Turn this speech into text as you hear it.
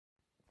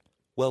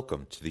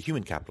Welcome to the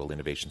Human Capital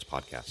Innovations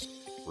Podcast.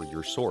 We're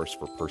your source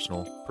for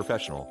personal,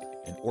 professional,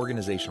 and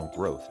organizational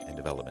growth and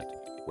development,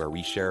 where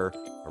we share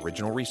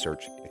original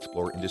research,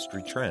 explore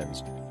industry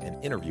trends,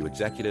 and interview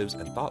executives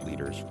and thought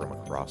leaders from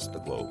across the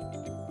globe.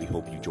 We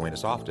hope you join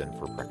us often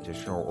for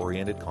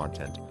practitioner-oriented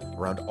content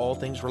around all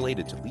things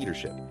related to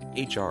leadership,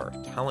 HR,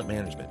 talent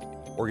management,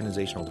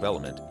 organizational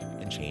development,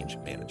 and change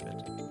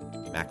management.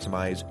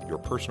 Maximize your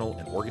personal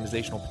and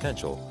organizational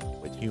potential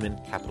with Human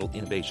Capital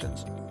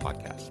Innovations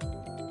Podcast.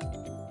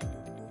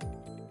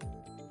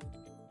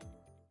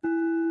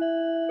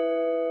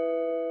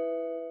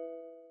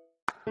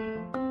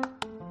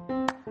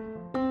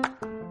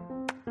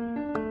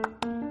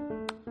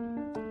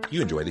 If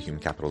you enjoy the Human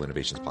Capital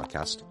Innovations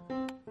Podcast,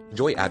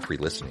 enjoy ad-free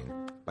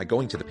listening by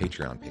going to the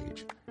Patreon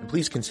page, and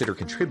please consider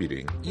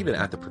contributing even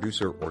at the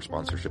producer or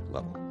sponsorship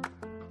level.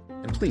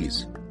 And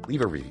please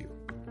leave a review.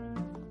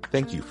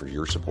 Thank you for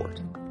your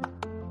support.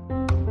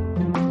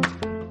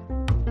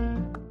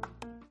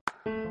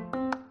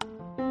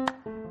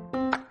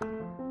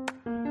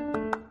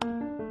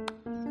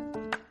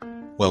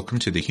 Welcome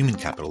to the Human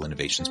Capital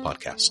Innovations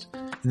Podcast.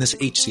 In this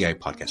HCI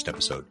podcast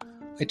episode,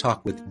 I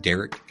talk with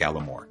Derek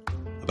Gallimore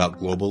about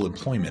global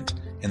employment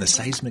and the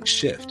seismic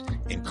shift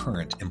in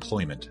current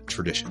employment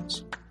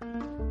traditions.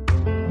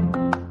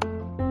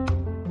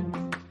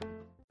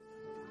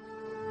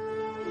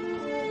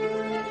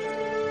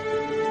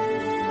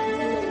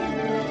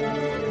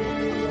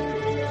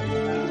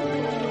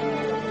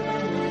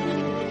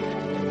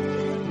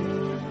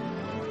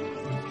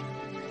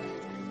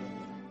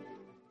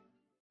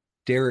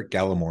 Derek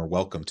Gallimore,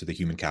 welcome to the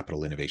Human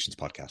Capital Innovations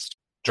Podcast.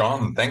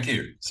 John, thank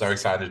you. So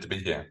excited to be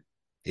here.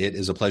 It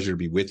is a pleasure to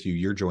be with you.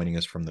 You're joining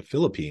us from the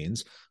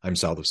Philippines. I'm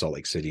south of Salt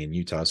Lake City in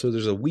Utah, so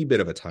there's a wee bit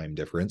of a time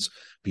difference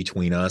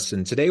between us.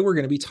 And today we're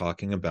going to be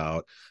talking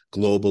about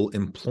global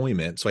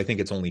employment. So I think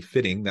it's only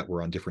fitting that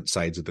we're on different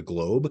sides of the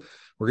globe.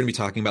 We're going to be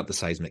talking about the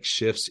seismic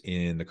shifts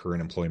in the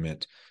current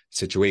employment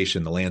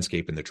situation, the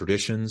landscape, and the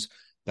traditions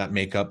that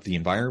make up the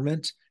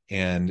environment.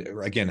 And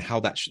again,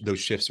 how those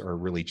shifts are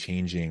really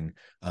changing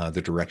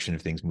the direction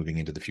of things moving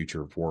into the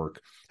future of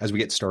work. As we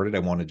get started, I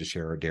wanted to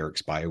share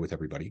Derek's bio with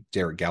everybody.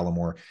 Derek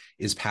Gallimore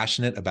is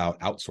passionate about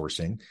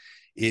outsourcing.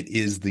 It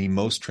is the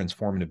most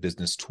transformative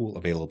business tool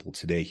available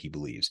today, he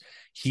believes.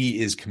 He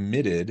is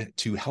committed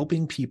to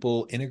helping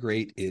people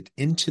integrate it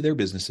into their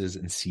businesses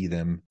and see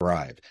them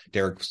thrive.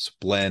 Derek's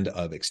blend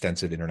of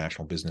extensive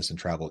international business and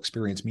travel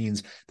experience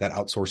means that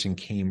outsourcing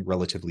came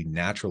relatively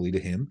naturally to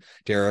him.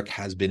 Derek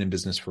has been in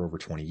business for over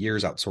 20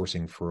 years,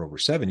 outsourcing for over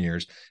 7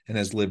 years, and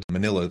has lived in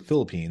Manila,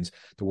 Philippines,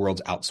 the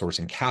world's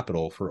outsourcing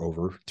capital, for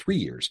over 3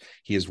 years.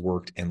 He has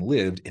worked and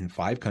lived in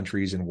 5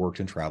 countries and worked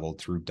and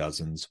traveled through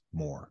dozens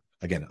more.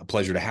 Again, a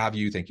pleasure to have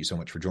you. Thank you so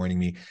much for joining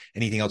me.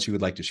 Anything else you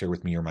would like to share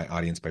with me or my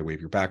audience by way of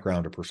your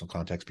background or personal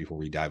context before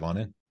we dive on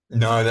in?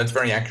 No, that's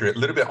very accurate. A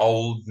little bit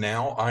old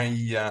now.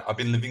 I've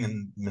been living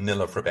in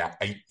Manila for about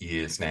 8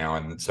 years now,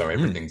 and so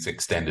everything's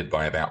extended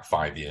by about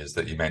 5 years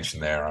that you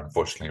mentioned there.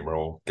 Unfortunately, we're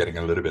all getting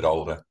a little bit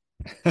older.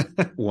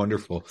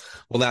 Wonderful.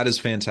 Well, that is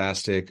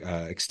fantastic.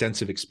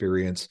 Extensive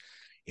experience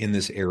in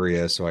this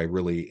area. So I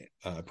really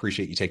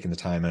appreciate you taking the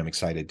time, and I'm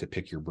excited to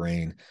pick your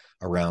brain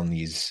around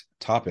these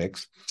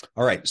topics.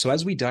 All right. So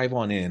as we dive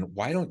on in,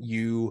 why don't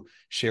you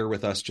share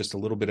with us just a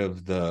little bit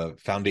of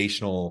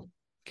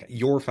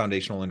your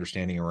foundational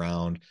understanding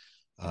around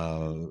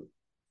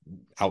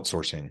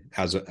outsourcing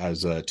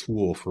as a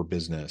tool for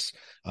business.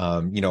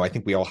 I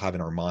think we all have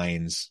in our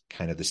minds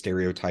kind of the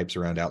stereotypes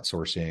around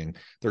outsourcing.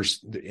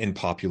 There's in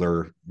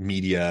popular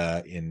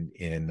media,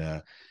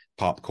 in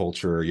pop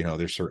culture,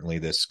 there's certainly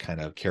this kind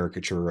of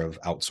caricature of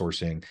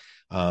outsourcing.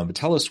 But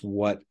tell us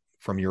what,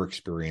 from your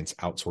experience,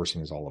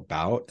 outsourcing is all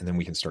about, and then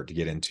we can start to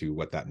get into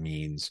what that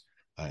means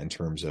in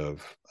terms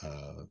of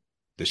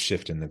the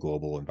shift in the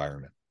global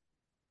environment.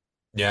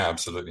 Yeah,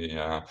 absolutely.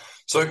 Yeah.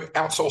 So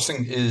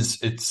outsourcing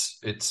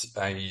it's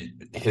a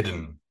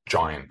hidden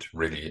giant,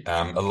 really.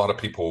 A lot of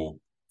people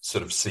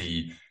sort of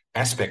see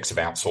aspects of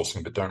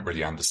outsourcing, but don't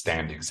really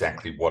understand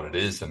exactly what it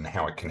is and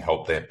how it can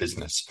help their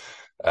business.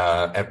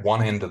 At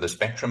one end of the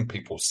spectrum,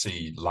 people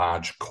see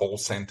large call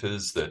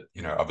centers that,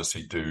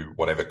 obviously do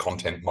whatever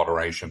content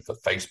moderation for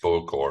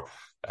Facebook or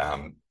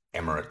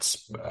Emirates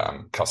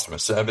customer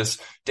service.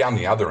 Down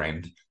the other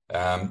end,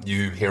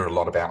 you hear a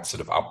lot about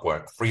sort of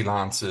Upwork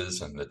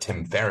freelancers and the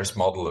Tim Ferriss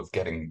model of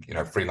getting,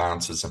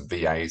 freelancers and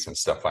VAs and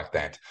stuff like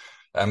that.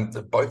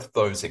 Both of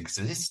those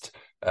exist,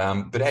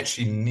 but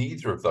actually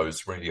neither of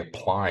those really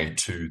apply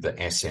to the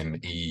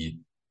SME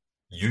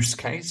use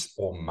case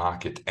or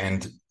market.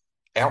 And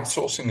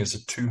outsourcing is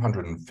a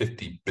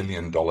 $250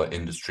 billion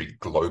industry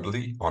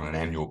globally on an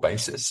annual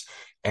basis.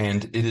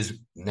 And it is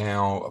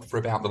now, for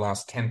about the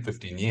last 10,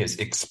 15 years,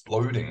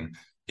 exploding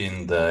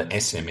in the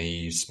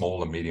SME,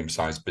 small and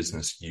medium-sized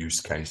business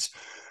use case.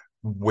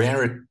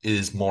 Where it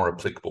is more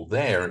applicable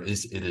there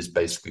is it is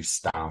basically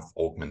staff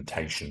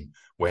augmentation,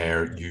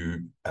 where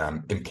you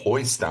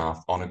employ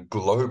staff on a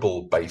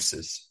global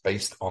basis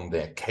based on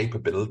their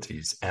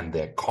capabilities and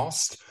their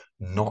cost,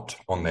 not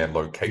on their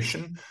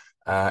location.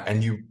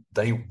 and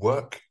they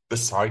work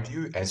beside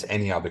you as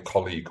any other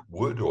colleague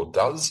would or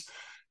does.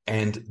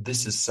 And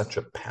this is such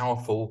a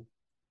powerful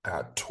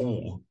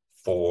tool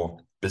for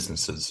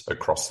businesses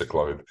across the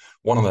globe.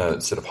 One of the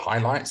sort of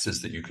highlights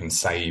is that you can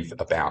save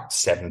about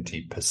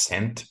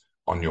 70%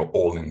 on your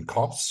all-in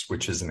costs,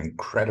 which is an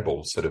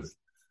incredible sort of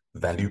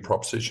value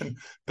proposition.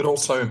 But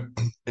also,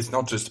 it's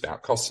not just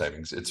about cost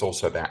savings, it's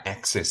also about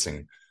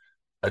accessing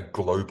a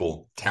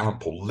global talent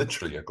pool,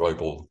 literally a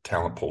global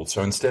talent pool.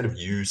 So instead of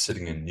you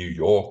sitting in New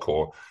York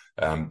or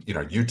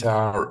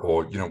Utah,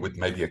 or with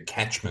maybe a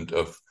catchment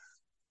of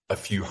a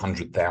few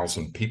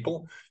 100,000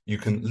 people, you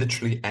can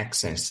literally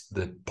access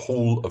the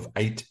pool of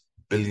 8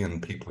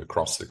 billion people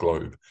across the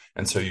globe.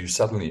 And so you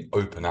suddenly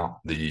open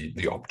up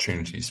the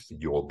opportunities for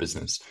your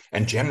business.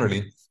 And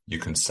generally, you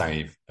can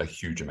save a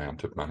huge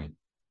amount of money.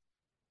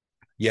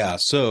 Yeah.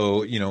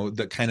 So,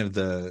 the kind of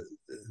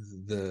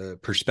the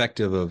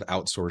perspective of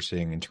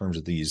outsourcing in terms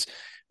of these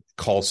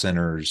call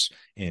centers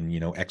in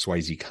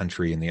XYZ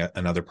country in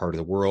another part of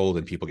the world,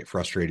 and people get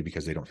frustrated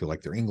because they don't feel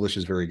like their English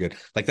is very good.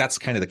 Like, that's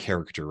kind of the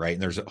caricature, right?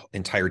 And there's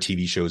entire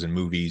TV shows and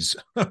movies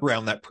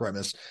around that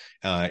premise,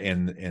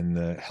 and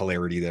the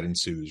hilarity that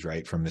ensues,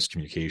 right, from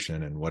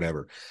miscommunication and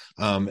whatever.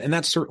 And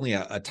that's certainly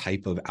a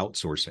type of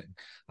outsourcing.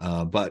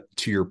 But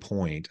to your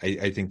point,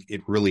 I think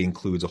it really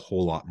includes a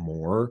whole lot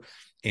more.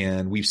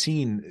 And we've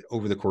seen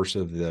over the course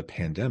of the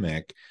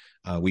pandemic,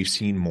 we've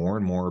seen more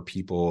and more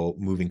people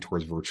moving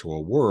towards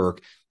virtual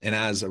work. And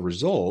as a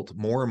result,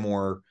 more and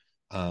more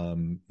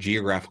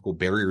geographical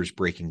barriers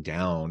breaking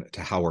down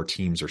to how our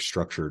teams are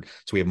structured.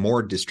 So we have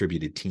more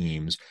distributed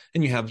teams,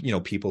 and you have,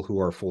 people who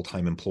are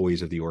full-time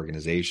employees of the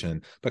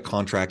organization, but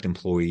contract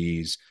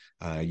employees,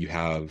 you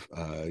have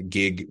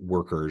gig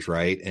workers,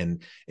 right?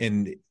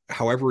 And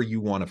however you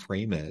want to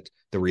frame it,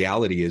 the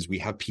reality is we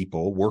have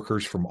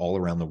workers from all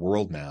around the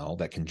world now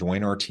that can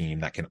join our team,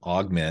 that can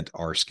augment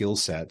our skill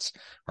sets,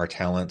 our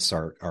talents,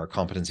 our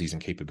competencies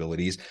and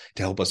capabilities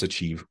to help us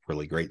achieve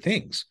really great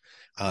things.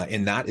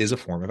 And that is a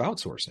form of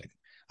outsourcing.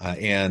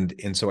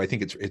 And so I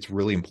think it's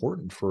really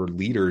important for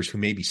leaders who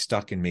may be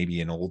stuck in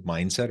maybe an old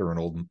mindset or an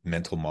old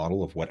mental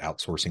model of what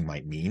outsourcing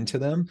might mean to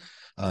them,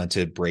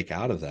 to break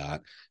out of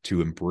that,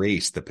 to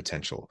embrace the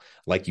potential.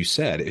 Like you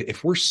said,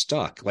 if we're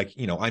stuck, like,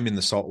 I'm in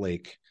the Salt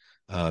Lake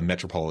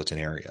metropolitan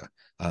area.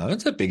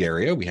 It's a big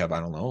area. We have, I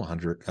don't know,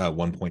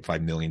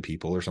 1.5 million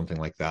people or something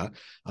like that.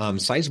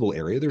 Sizable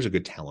area. There's a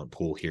good talent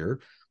pool here,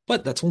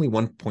 but that's only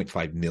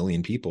 1.5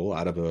 million people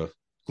out of a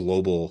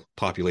global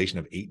population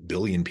of 8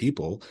 billion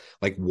people.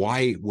 Like,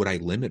 why would I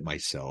limit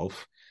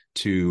myself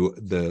to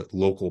the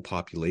local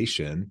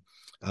population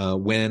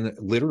when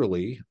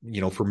literally,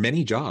 for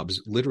many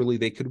jobs, literally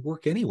they could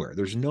work anywhere?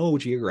 There's no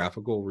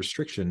geographical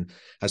restriction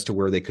as to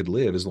where they could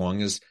live, as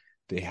long as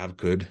they have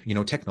good,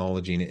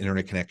 technology and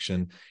internet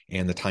connection,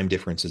 and the time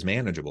difference is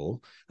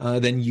manageable.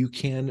 Then you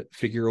can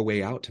figure a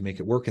way out to make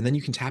it work, and then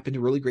you can tap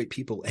into really great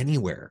people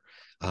anywhere.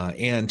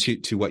 And to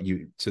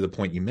the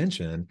point you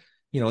mentioned,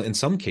 in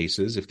some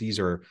cases, if these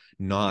are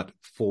not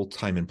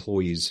full-time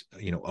employees,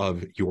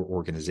 of your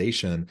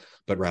organization,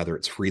 but rather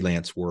it's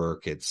freelance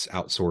work, it's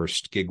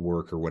outsourced gig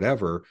work or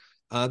whatever,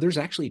 there's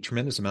actually a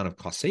tremendous amount of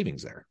cost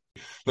savings there.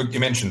 Look, you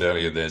mentioned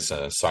earlier there's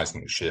a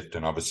seismic shift,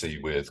 and obviously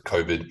with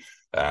COVID,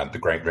 the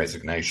Great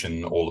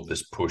Resignation, all of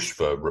this push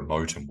for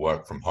remote and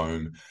work from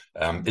home,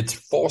 it's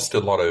forced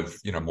a lot of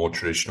more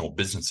traditional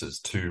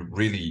businesses to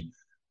really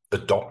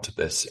adopt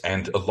this,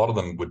 and a lot of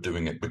them were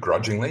doing it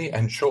begrudgingly.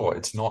 And sure,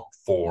 it's not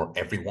for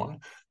everyone.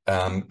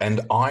 And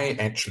I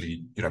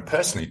actually,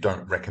 personally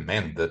don't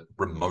recommend that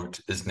remote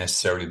is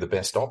necessarily the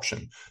best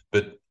option.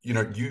 But,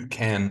 you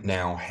can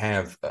now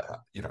have,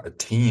 a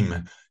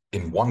team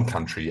in one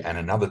country and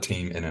another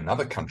team in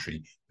another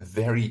country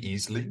very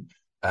easily.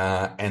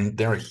 And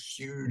there are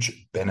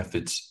huge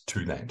benefits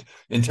to that.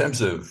 In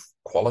terms of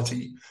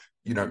quality,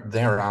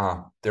 there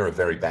are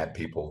very bad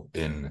people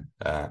in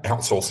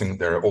outsourcing.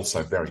 There are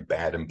also very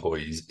bad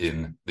employees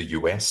in the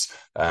US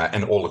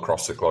and all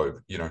across the globe.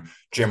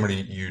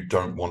 Generally, you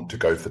don't want to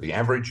go for the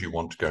average. You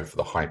want to go for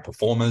the high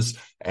performers.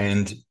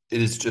 And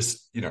it is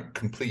just,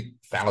 complete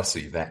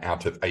fallacy that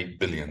out of 8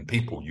 billion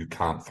people, you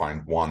can't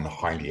find one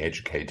highly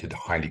educated,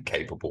 highly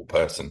capable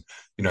person.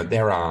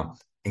 There are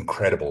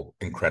incredible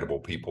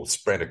people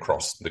spread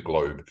across the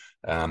globe.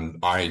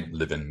 I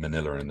live in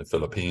Manila in the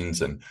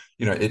Philippines, and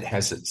it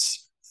has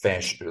its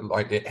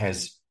it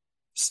has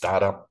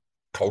startup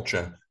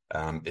culture,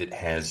 it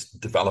has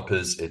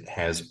developers, it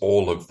has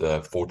all of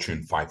the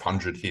Fortune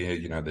 500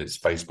 here. There's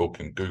Facebook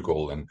and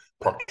Google and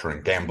Procter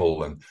and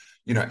Gamble and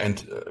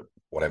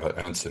whatever,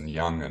 Ernst and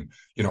Young, and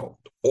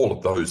all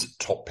of those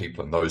top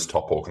people and those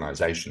top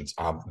organizations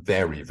are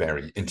very,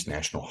 very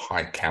international,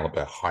 high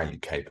caliber, highly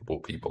capable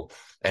people.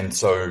 And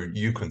so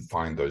you can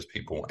find those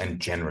people, and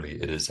generally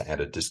it is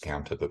at a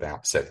discount of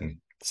about 70%.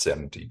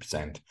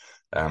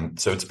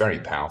 So it's very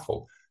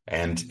powerful.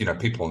 And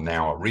people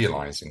now are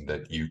realizing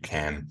that you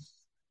can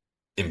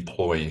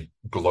employ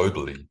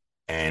globally,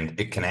 and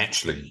it can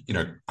actually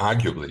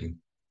arguably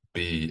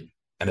be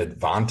an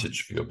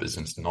advantage for your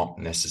business, not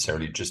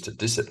necessarily just a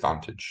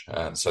disadvantage.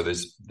 So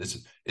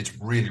it's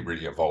really,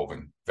 really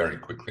evolving very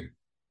quickly.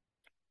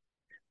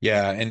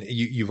 Yeah, and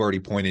you've already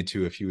pointed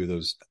to a few of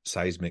those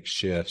seismic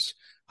shifts.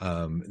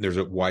 There's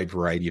a wide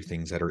variety of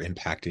things that are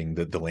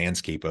impacting the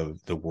landscape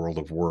of the world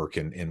of work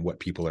and what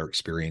people are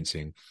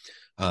experiencing.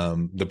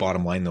 The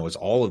bottom line, though, is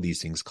all of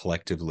these things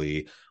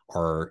collectively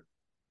are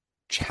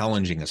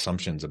challenging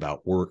assumptions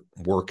about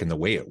work and the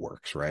way it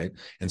works, right?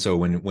 And so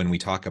when we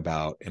talk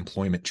about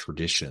employment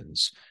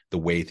traditions, the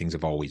way things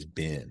have always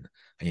been,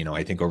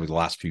 I think over the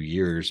last few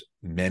years,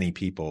 many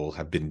people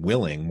have been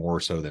willing, more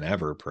so than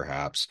ever,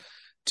 perhaps,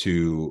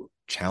 to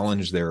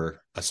challenge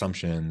their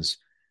assumptions,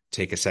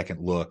 take a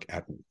second look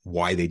at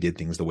why they did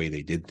things the way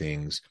they did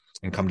things,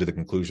 and come to the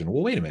conclusion,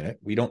 well, wait a minute,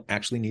 we don't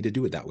actually need to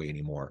do it that way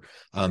anymore.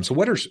 So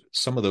what are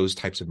some of those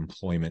types of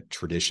employment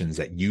traditions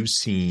that you've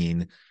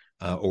seen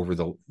over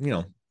the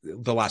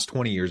last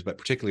 20 years, but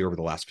particularly over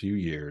the last few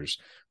years,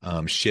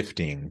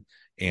 shifting?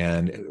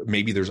 And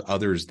maybe there's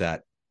others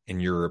that, in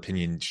your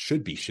opinion,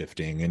 should be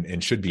shifting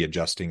and should be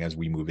adjusting as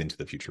we move into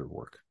the future of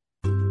work.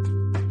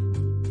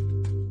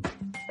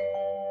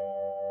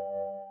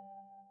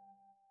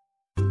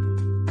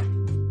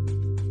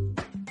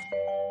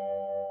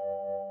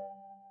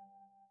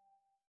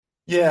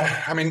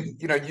 Yeah, I mean,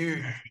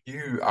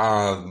 you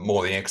are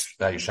more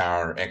the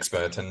HR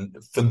expert, and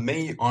for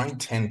me, I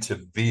tend to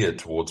veer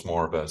towards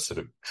more of a sort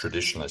of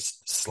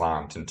traditionalist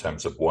slant in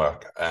terms of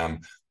work.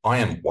 I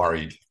am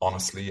worried,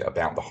 honestly,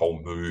 about the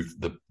whole move,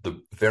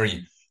 the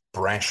very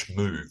brash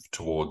move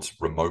towards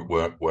remote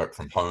work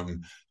from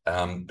home,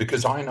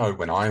 because I know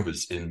when I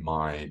was in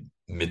my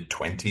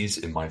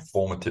mid-20s, in my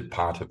formative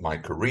part of my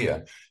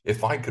career,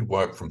 if I could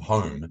work from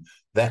home,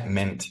 that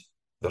meant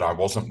that I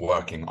wasn't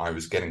working. I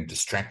was getting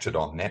distracted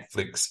on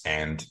Netflix,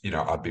 and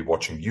I'd be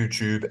watching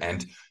YouTube,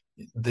 and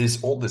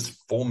there's all this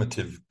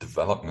formative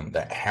development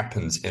that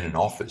happens in an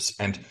office,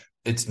 and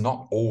it's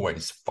not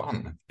always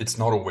fun. It's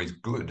not always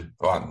good,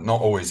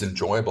 not always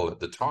enjoyable at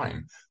the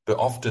time, but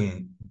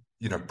often,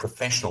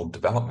 professional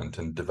development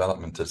and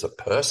development as a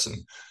person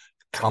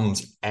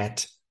comes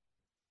at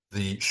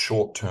the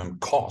short-term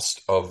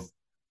cost of,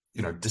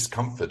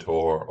 discomfort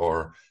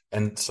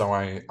and so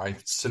I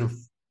sort of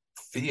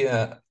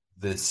fear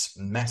this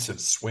massive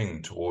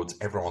swing towards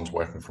everyone's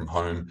working from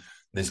home.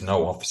 There's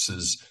no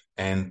offices.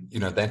 And,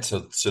 that's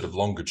a sort of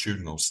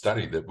longitudinal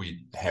study that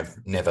we have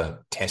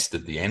never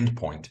tested the end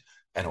point.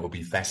 And it will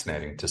be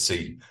fascinating to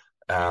see.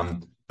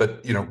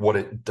 But, what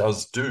it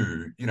does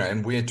do,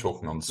 and we're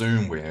talking on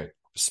Zoom, we're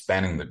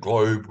spanning the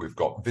globe, we've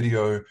got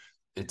video,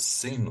 it's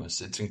seamless,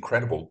 it's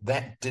incredible.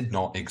 That did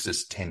not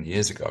exist 10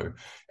 years ago.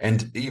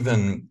 And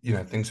even,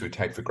 things we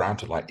take for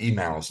granted, like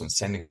emails and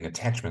sending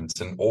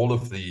attachments and all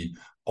of the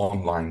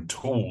online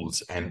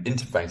tools and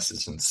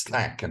interfaces and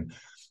Slack, and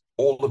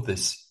all of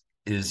this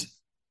is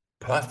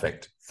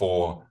perfect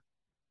for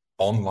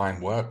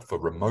online work, for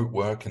remote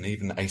work, and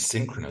even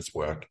asynchronous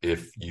work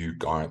if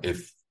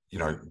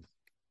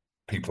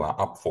people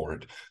are up for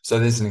it. So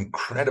there's an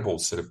incredible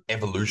sort of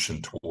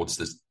evolution towards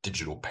this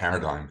digital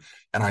paradigm.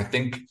 And I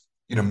think,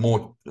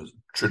 more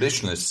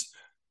traditionalists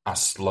are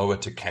slower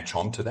to catch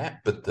on to that,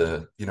 but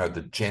the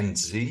Gen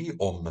Z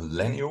or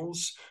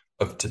millennials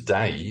of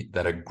today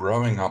that are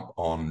growing up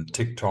on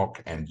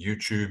TikTok and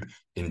YouTube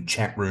in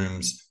chat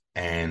rooms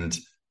and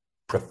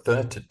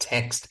prefer to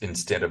text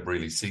instead of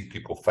really see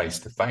people face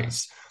to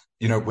face.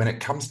 When it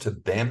comes to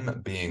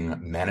them being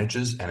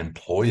managers and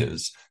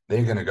employers,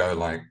 they're going to go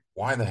like,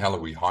 why the hell are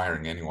we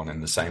hiring anyone in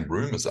the same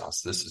room as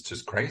us? This is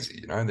just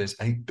crazy. There's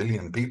 8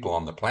 billion people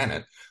on the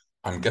planet.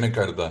 I'm going to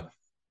go to the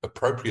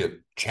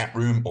appropriate chat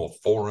room or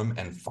forum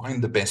and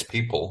find the best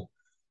people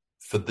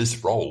for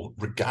this role,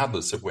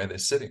 regardless of where they're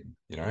sitting,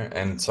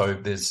 and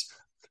so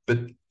but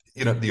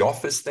the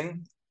office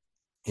thing,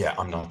 yeah,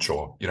 I'm not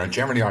sure.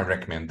 Generally I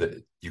recommend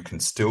that you can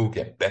still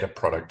get better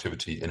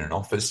productivity in an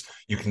office.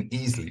 You can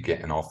easily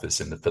get an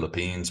office in the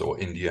Philippines or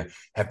India,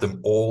 have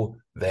them all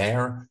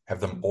there, have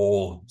them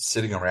all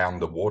sitting around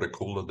the water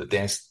cooler, the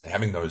desk,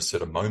 having those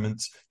sort of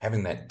moments,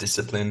 having that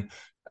discipline,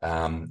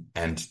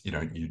 and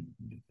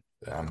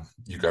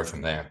you go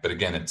from there. But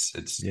again,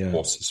 it's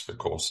horses for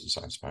courses,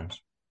 I suppose.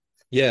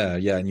 Yeah.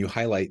 And you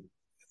highlight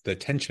the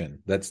tension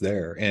that's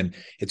there. And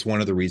it's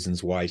one of the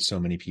reasons why so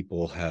many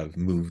people have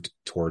moved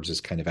towards this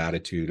kind of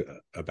attitude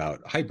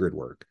about hybrid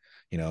work.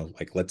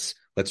 Like let's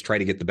try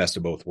to get the best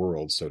of both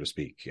worlds, so to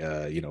speak.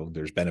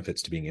 There's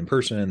benefits to being in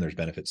person. There's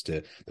benefits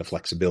to the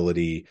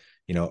flexibility,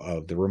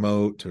 of the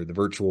remote or the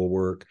virtual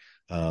work.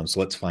 So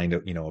let's find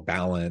a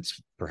balance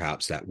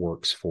perhaps that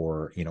works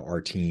for,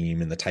 our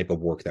team and the type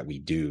of work that we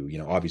do.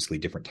 Obviously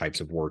different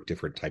types of work,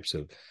 different types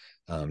of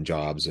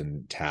jobs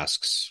and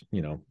tasks,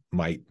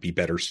 might be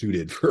better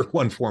suited for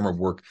one form of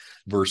work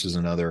versus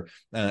another.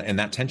 And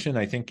that tension,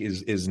 I think,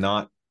 is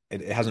not,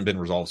 it hasn't been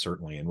resolved,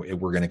 certainly. And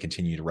we're going to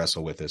continue to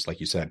wrestle with this.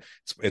 Like you said,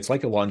 it's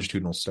like a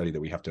longitudinal study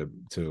that we have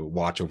to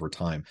watch over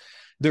time.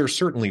 There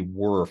certainly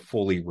were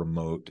fully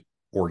remote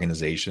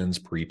organizations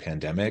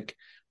pre-pandemic,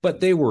 but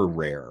they were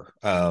rare.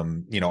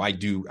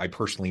 I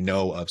personally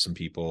know of some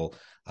people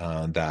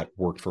that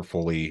worked for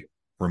fully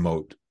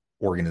remote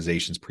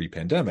organizations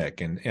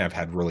pre-pandemic, and I've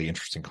had really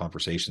interesting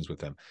conversations with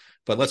them.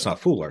 But let's not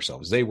fool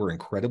ourselves. They were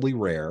incredibly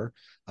rare.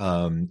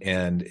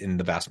 And in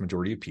the vast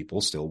majority of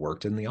people still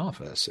worked in the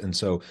office. And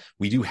so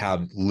we do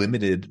have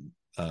limited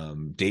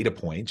data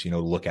points,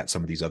 look at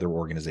some of these other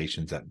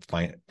organizations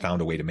that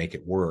found a way to make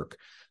it work,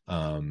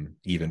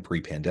 even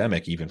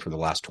pre-pandemic, even for the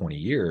last 20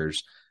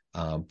 years.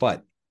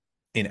 But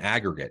in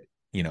aggregate,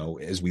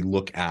 as we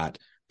look at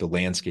the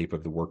landscape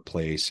of the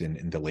workplace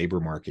and the labor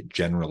market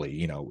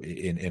generally,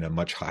 in a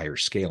much higher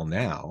scale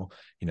now,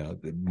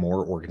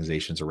 more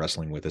organizations are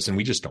wrestling with this, and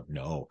we just don't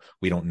know.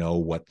 We don't know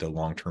what the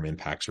long-term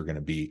impacts are going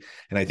to be.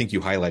 And I think you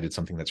highlighted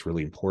something that's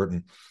really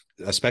important,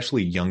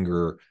 especially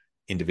younger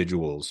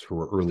individuals who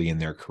are early in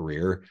their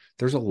career.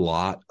 There's a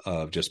lot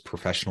of just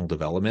professional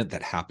development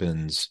that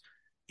happens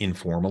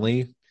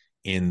informally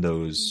in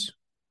those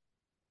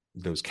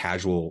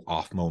casual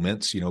off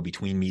moments,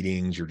 between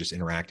meetings. You're just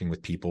interacting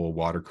with people,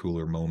 water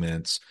cooler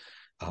moments,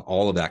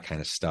 all of that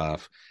kind of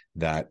stuff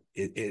that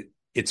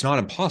it's not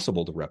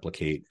impossible to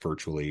replicate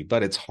virtually,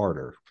 but it's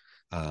harder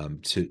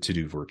to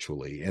do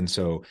virtually. And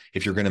so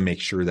if you're going to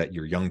make sure that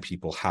your young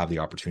people have the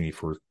opportunity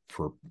for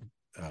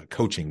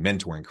coaching,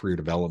 mentoring, career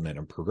development,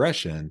 and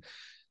progression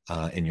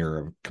in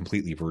your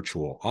completely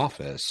virtual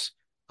office,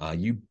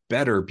 you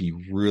better be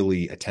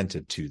really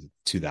attentive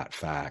to that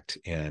fact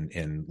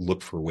and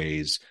look for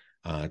ways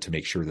to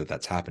make sure that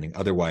that's happening.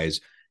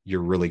 Otherwise,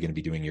 you're really going to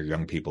be doing your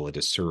young people a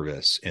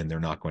disservice, and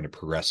they're not going to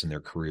progress in their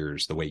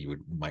careers the way you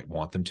might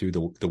want them to,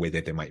 the way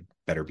that they might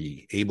better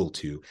be able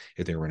to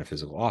if they were in a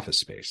physical office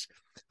space.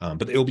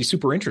 But it'll be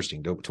super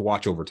interesting to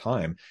watch over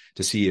time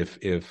to see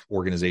if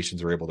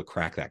organizations are able to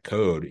crack that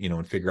code,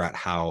 and figure out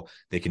how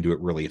they can do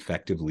it really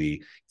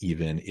effectively,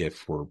 even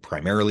if we're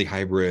primarily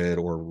hybrid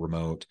or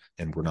remote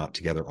and we're not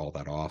together all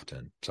that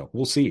often. So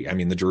we'll see. I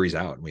mean, the jury's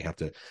out, and we have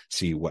to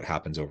see what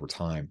happens over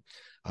time.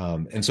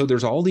 And so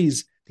there's all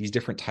these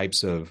different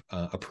types of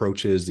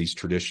approaches, these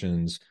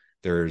traditions.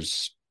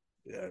 There's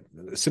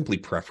simply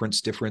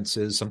preference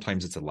differences.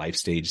 Sometimes it's a life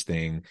stage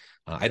thing.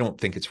 I don't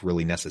think it's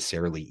really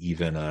necessarily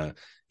even a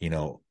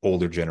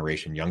older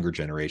generation, younger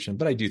generation,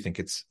 but I do think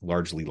it's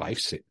largely life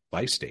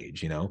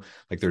stage.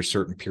 Like there's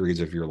certain periods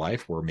of your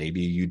life where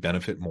maybe you'd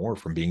benefit more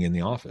from being in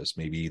the office.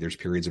 Maybe there's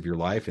periods of your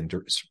life and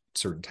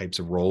certain types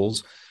of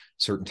roles,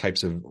 certain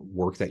types of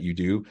work that you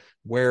do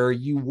where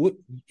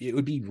it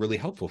would be really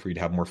helpful for you to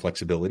have more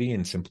flexibility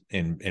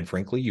and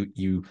frankly,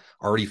 you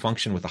already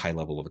function with a high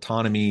level of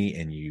autonomy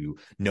and you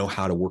know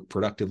how to work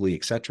productively,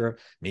 et cetera.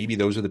 Maybe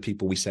those are the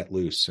people we set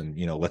loose and,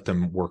 let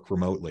them work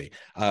remotely.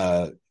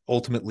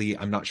 Ultimately,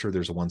 I'm not sure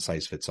there's a one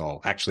size fits all.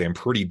 Actually, I'm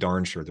pretty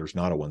darn sure there's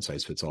not a one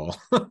size fits all.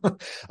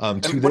 And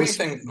what do you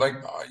think?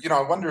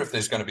 I wonder if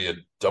there's going to be a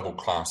double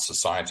class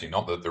society,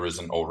 not that there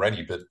isn't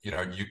already, but, you're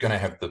going to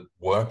have the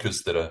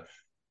workers that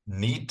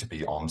need to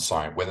be on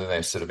site, whether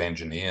they're sort of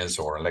engineers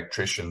or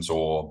electricians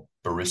or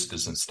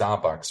baristas in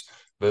Starbucks,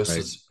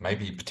 versus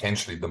maybe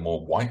potentially the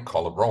more white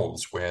collar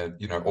roles where,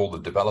 all the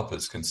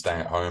developers can stay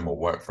at home or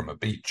work from a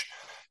beach.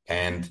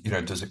 And,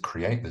 does it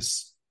create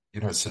this,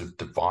 sort of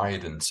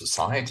divide in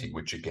society,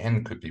 which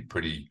again could be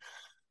pretty,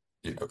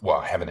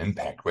 have an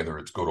impact, whether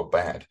it's good or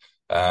bad.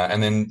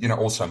 And then,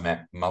 also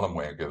Matt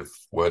Mullenweg of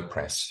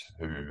WordPress,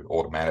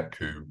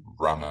 who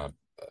run a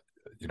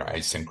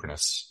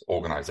asynchronous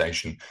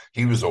organization.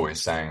 He was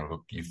always saying,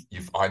 look,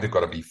 you've either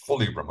got to be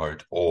fully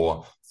remote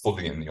or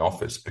fully in the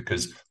office,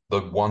 because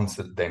the ones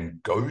that then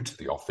go to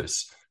the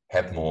office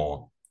have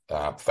more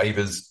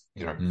favors,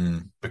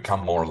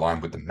 become more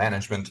aligned with the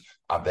management,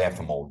 are there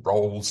for more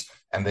roles.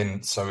 And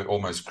then so it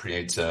almost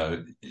creates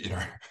an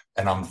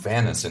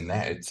unfairness in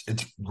that.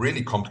 It's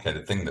really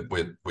complicated thing that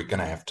we're going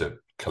to have to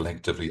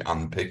collectively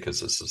unpick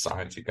as a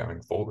society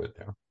going forward.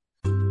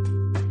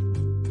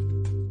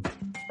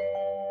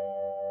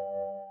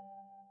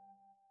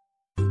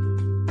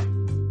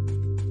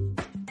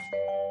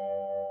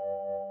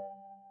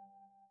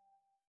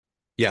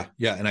 Yeah.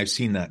 Yeah. And I've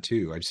seen that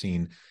too. I've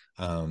seen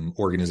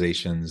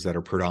organizations that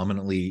are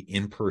predominantly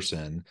in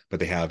person, but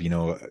they have,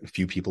 a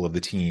few people of the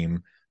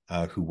team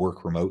who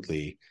work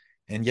remotely.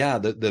 And yeah,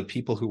 the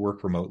people who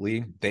work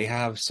remotely, they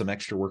have some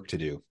extra work to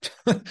do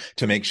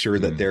to make sure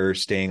that they're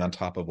staying on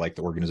top of like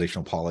the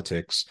organizational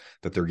politics,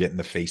 that they're getting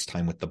the face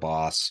time with the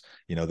boss,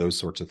 those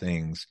sorts of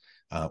things.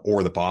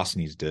 Or the boss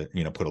needs to,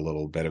 put a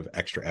little bit of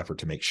extra effort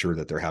to make sure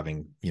that they're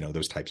having,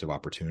 those types of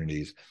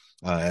opportunities.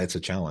 It's a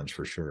challenge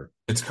for sure.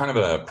 It's kind of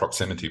a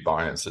proximity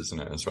bias,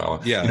 isn't it, as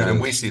well? Yeah.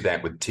 And we see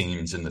that with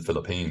teams in the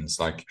Philippines.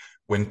 Like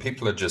when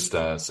people are just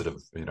sort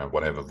of,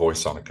 whatever,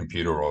 voice on a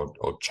computer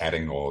or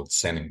chatting or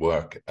sending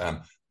work,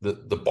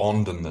 the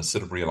bond and the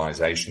sort of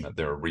realization that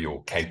they're a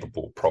real,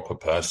 capable, proper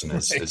person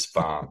is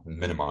far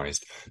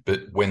minimized.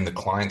 But when the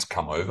clients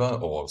come over,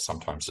 or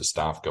sometimes the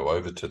staff go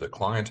over to the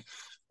client,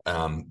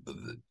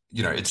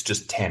 it's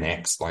just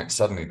 10x. Like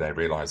suddenly they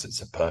realize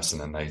it's a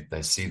person, and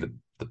they see the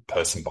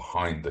person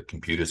behind the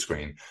computer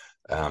screen.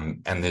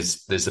 And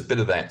there's a bit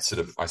of that sort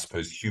of, I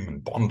suppose, human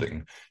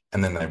bonding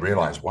And then they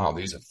realize, wow,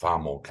 these are far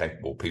more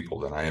capable people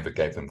than I ever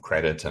gave them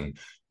credit. And,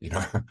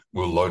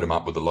 we'll load them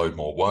up with a load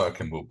more work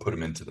and we'll put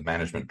them into the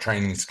management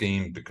training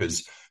scheme,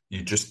 because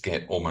you just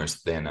get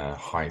almost then a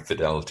high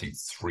fidelity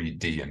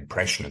 3D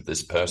impression of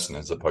this person,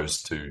 as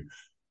opposed to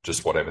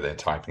just whatever they're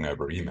typing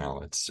over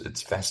email.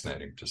 It's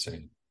fascinating to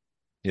see.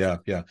 Yeah,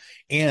 yeah.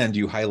 And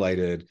you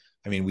highlighted,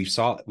 I mean, we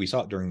saw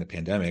it during the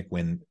pandemic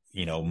when,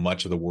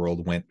 much of the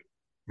world went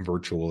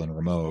virtual and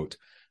remote.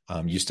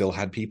 You still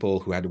had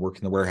people who had to work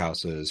in the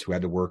warehouses, who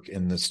had to work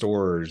in the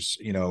stores,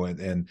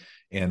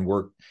 and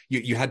work.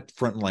 You had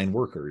frontline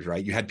workers,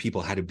 right? You had people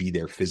who had to be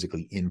there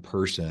physically in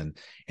person,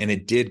 and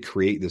it did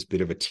create this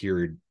bit of a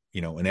tiered,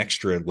 an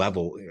extra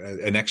level,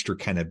 an extra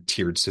kind of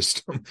tiered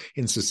system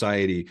in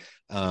society.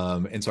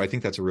 And so I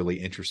think that's a really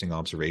interesting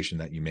observation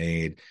that you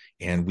made.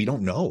 And we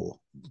don't know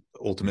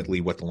ultimately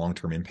what the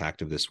long-term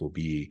impact of this will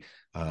be.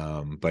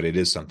 But it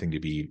is something to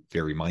be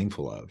very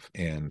mindful of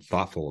and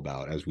thoughtful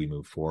about as we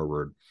move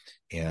forward.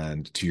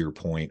 And to your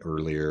point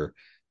earlier,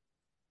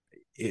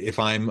 if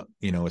I'm, a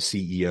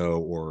CEO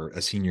or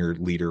a senior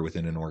leader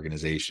within an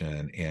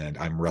organization, and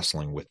I'm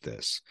wrestling with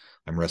this,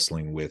 I'm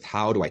wrestling with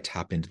how do I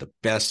tap into the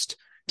best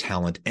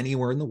talent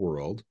anywhere in the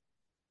world,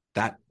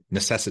 that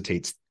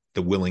necessitates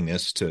the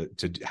willingness to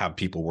have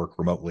people work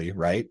remotely,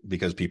 right?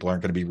 Because people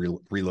aren't going to be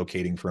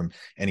relocating from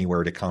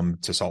anywhere to come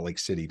to Salt Lake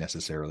City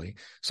necessarily.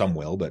 Some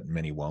will, but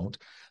many won't.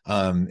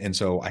 And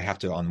so I have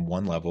to, on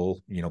one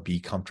level, be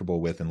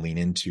comfortable with and lean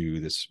into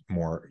this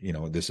more,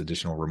 this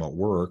additional remote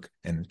work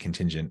and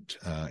contingent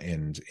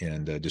and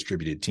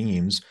distributed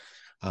teams.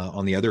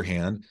 On the other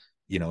hand,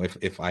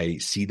 if I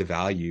see the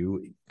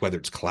value, whether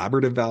it's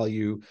collaborative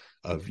value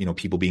of,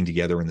 people being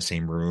together in the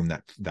same room,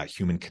 that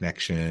human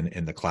connection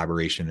and the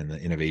collaboration and the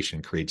innovation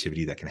and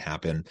creativity that can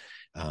happen,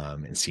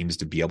 and seems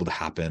to be able to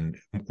happen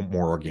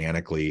more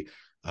organically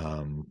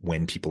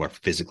when people are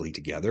physically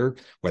together,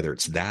 whether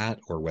it's that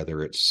or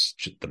whether it's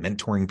the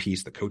mentoring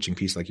piece, the coaching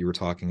piece, like you were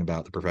talking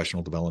about, the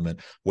professional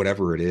development,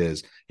 whatever it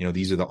is,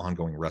 these are the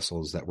ongoing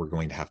wrestles that we're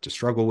going to have to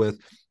struggle with.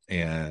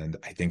 And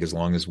I think as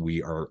long as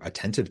we are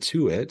attentive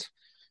to it,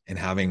 and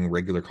having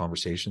regular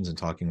conversations and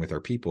talking with our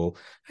people,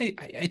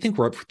 I think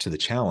we're up to the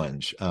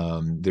challenge.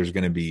 There's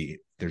going to be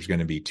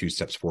 2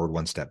 steps forward,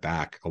 1 step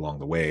back along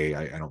the way.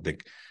 I don't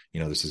think,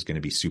 this is going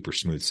to be super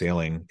smooth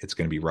sailing. It's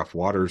going to be rough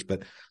waters,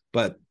 but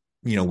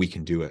we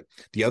can do it.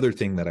 The other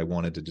thing that I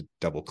wanted to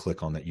double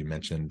click on that you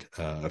mentioned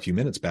a few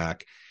minutes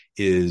back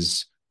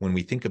is when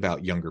we think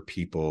about younger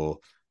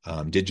people,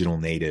 digital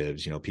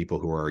natives, people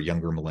who are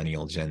younger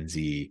millennial, Gen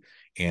Z,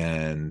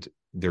 and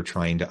they're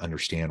trying to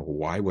understand, well,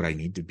 why would I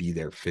need to be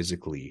there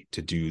physically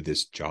to do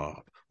this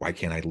job? Why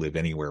can't I live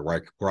anywhere?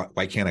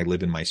 Why can't I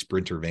live in my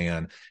Sprinter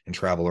van and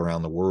travel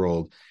around the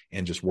world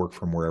and just work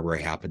from wherever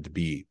I happen to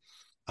be?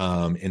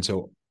 And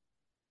so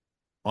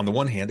on the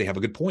one hand, they have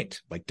a good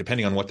point. Like,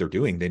 depending on what they're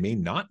doing, they may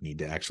not need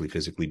to actually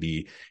physically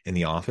be in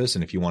the office.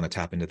 And if you want to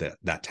tap into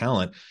that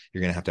talent,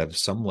 you're going to have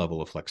some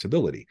level of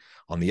flexibility.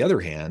 On the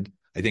other hand,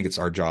 I think it's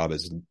our job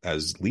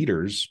as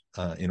leaders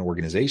in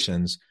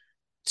organizations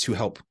to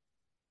help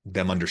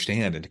them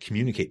understand and to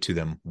communicate to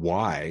them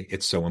why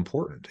it's so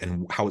important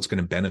and how it's going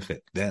to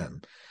benefit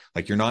them.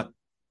 Like, you're not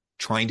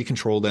trying to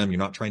control them. You're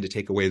not trying to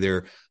take away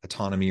their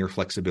autonomy or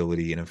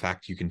flexibility. And in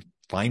fact, you can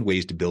find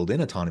ways to build in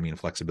autonomy and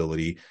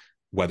flexibility,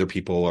 whether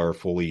people are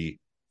fully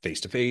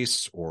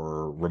face-to-face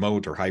or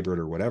remote or hybrid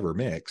or whatever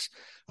mix.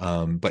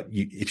 But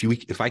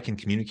if I can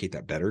communicate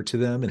that better to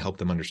them and help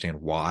them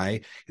understand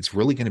why it's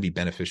really going to be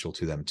beneficial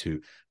to them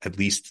to at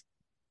least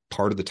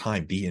part of the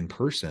time be in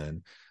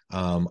person,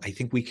 I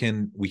think we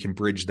can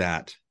bridge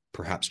that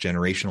perhaps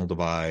generational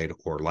divide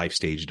or life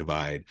stage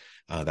divide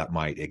that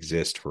might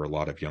exist for a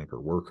lot of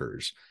younger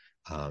workers.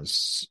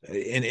 And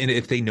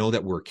if they know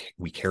that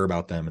we care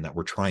about them and that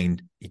we're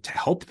trying to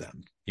help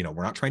them,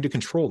 we're not trying to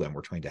control them,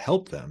 we're trying to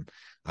help them.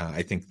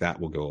 I think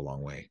that will go a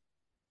long way.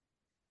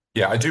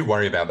 Yeah, I do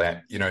worry about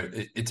that.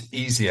 It's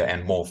easier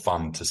and more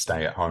fun to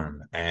stay at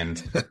home,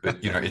 but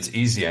it's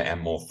easier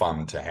and more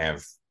fun to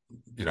have,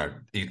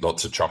 eat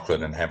lots of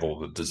chocolate and have all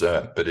the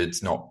dessert, but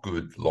it's not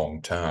good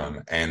long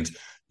term. And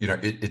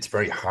it's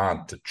very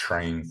hard to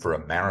train for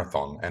a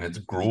marathon, and it's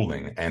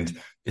grueling, and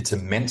it's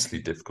immensely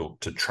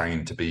difficult to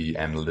train to be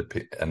an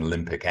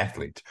Olympic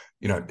athlete.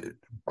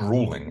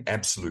 Grueling,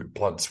 absolute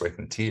blood, sweat,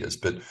 and tears.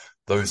 But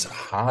those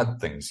hard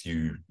things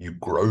you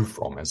grow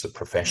from as a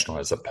professional,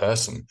 as a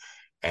person.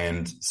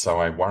 And so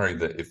I worry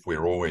that if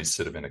we're always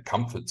sort of in a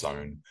comfort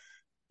zone,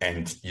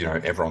 and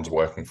everyone's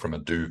working from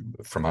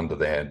under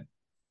their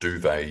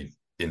duvet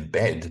in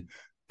bed,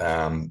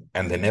 and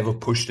they're never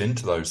pushed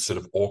into those sort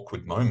of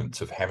awkward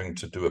moments of having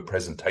to do a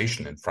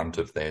presentation in front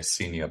of their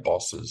senior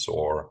bosses,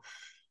 or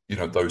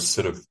those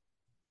sort of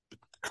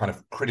kind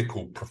of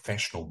critical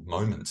professional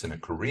moments in a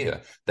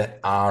career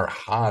that are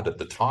hard at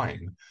the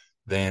time,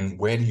 then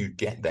where do you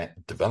get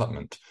that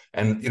development?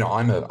 And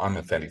I'm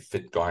a fairly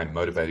fit guy and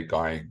motivated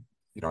guy.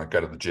 I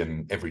go to the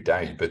gym every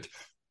day, but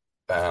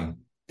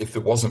if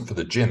it wasn't for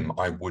the gym,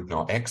 I would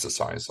not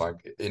exercise. Like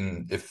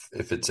if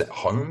it's at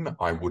home,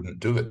 I wouldn't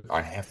do it.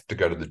 I have to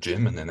go to the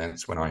gym, and then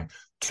that's when I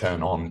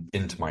turn on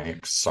into my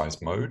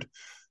exercise mode.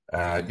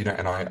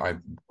 And I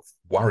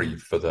worry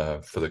for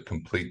the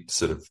complete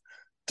sort of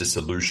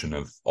dissolution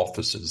of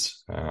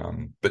offices.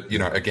 But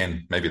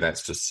again, maybe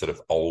that's just sort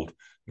of old.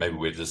 Maybe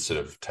we're just sort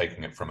of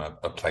taking it from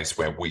a place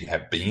where we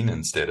have been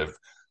instead of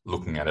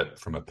looking at it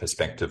from a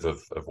perspective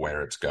of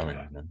where it's going.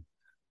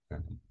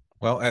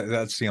 Well,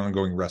 that's the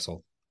ongoing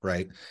wrestle,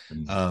 right?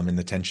 And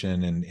the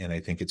tension. And I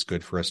think it's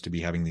good for us to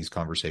be having these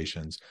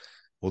conversations.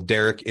 Well,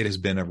 Derek, it has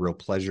been a real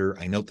pleasure.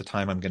 I note the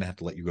time. I'm going to have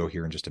to let you go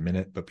here in just a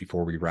minute. But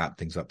before we wrap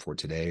things up for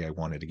today, I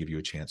wanted to give you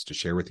a chance to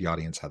share with the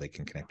audience how they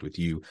can connect with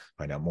you,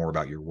 find out more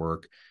about your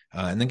work,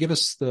 and then give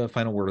us the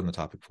final word on the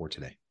topic for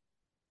today.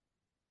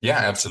 Yeah,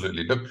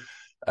 absolutely. Look,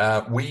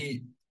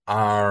 we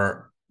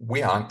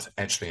aren't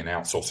actually an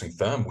outsourcing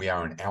firm. We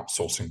are an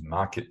outsourcing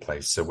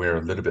marketplace. So we're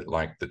a little bit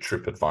like the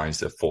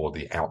TripAdvisor for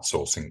the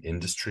outsourcing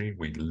industry.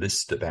 We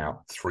list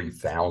about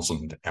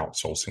 3,000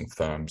 outsourcing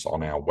firms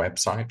on our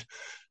website.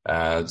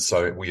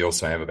 So we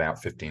also have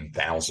about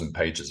 15,000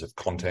 pages of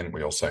content.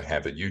 We also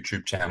have a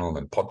YouTube channel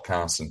and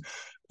podcasts, and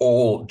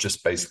all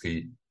just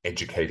basically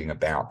educating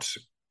about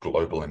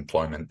global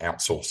employment,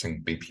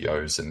 outsourcing,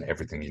 BPOs, and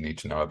everything you need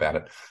to know about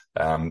it.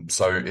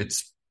 So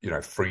it's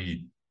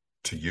free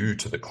to you,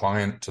 to the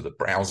client, to the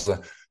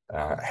browser.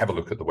 Have a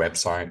look at the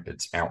website.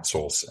 It's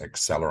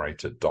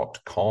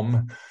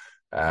outsourceaccelerator.com.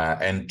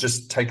 And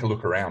just take a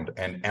look around.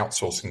 And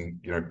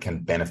outsourcing,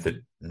 can benefit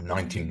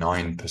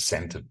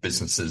 99% of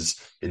businesses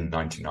in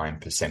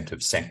 99%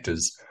 of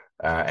sectors,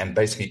 and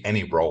basically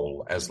any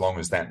role, as long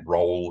as that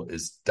role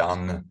is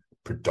done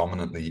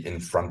predominantly in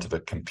front of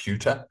a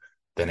computer,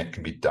 then it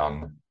can be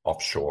done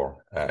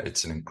offshore.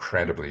 It's an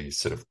incredibly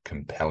sort of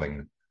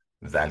compelling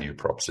value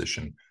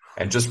proposition.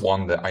 And just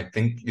one that I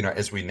think,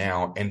 as we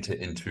now enter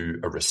into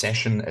a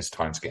recession, as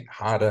times get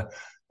harder,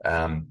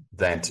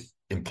 that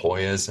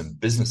employers and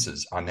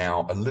businesses are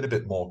now a little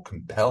bit more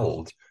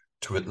compelled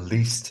to at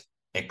least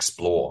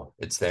explore.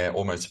 It's their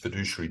almost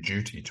fiduciary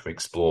duty to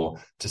explore,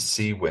 to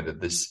see whether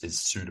this is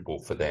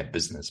suitable for their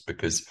business,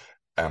 because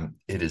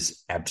it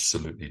is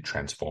absolutely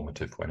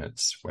transformative when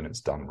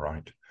it's done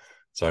right.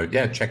 So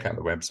yeah, check out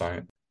the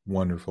website.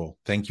 Wonderful.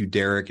 Thank you,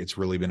 Derek. It's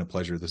really been a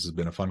pleasure. This has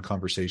been a fun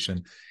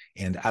conversation.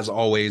 And as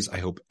always, I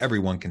hope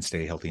everyone can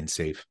stay healthy and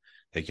safe.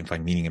 They can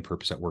find meaning and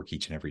purpose at work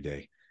each and every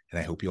day. And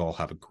I hope you all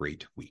have a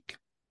great week.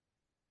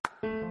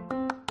 Do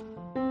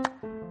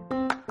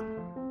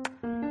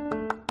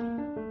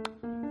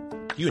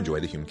you enjoy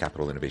the Human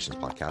Capital Innovations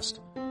podcast?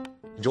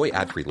 Enjoy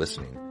ad-free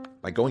listening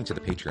by going to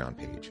the Patreon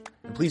page.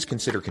 And please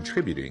consider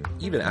contributing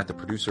even at the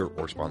producer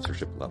or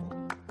sponsorship level.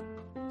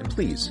 And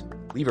please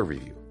leave a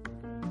review.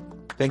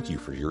 Thank you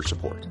for your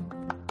support.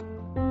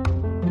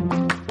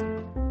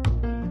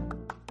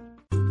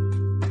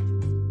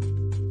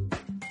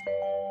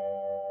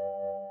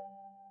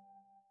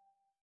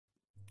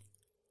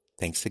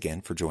 Thanks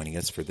again for joining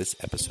us for this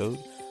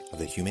episode of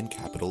the Human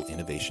Capital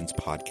Innovations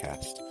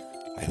podcast.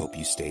 I hope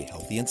you stay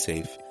healthy and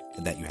safe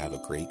and that you have a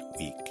great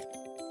week.